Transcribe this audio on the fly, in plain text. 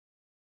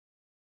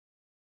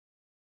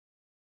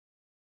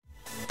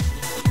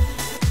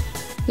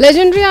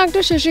Legendary actor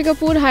Shashi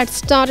Kapoor had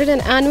started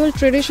an annual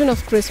tradition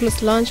of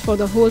Christmas lunch for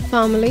the whole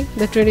family.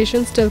 The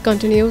tradition still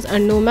continues,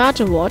 and no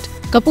matter what,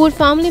 Kapoor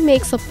family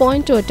makes a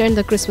point to attend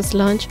the Christmas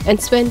lunch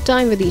and spend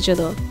time with each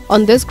other.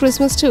 On this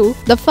Christmas too,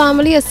 the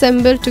family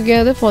assembled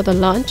together for the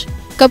lunch.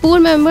 Kapoor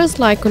members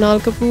like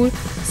Kunal Kapoor,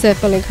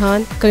 Saif Ali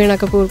Khan, Kareena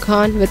Kapoor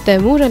Khan with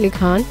Taimur Ali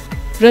Khan,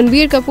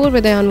 Ranbir Kapoor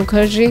with Ayan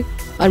Mukher,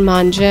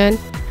 Armaan Jain,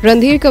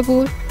 Randhir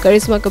Kapoor,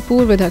 Karisma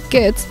Kapoor with her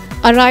kids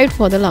arrived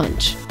for the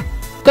lunch.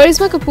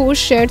 Karisma Kapoor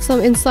shared some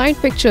inside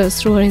pictures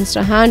through her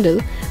Insta handle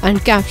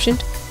and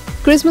captioned,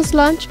 "Christmas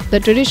lunch, the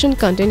tradition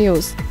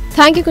continues.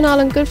 Thank you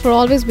Kunal uncle for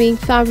always being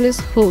fabulous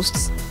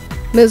hosts.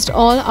 Missed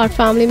all our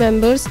family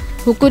members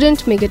who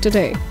couldn't make it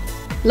today."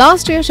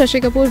 Last year,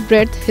 Shashi Kapoor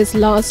breathed his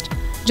last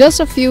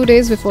just a few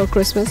days before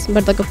Christmas,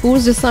 but the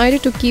Kapoors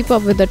decided to keep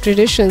up with the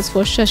traditions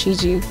for Shashi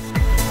ji.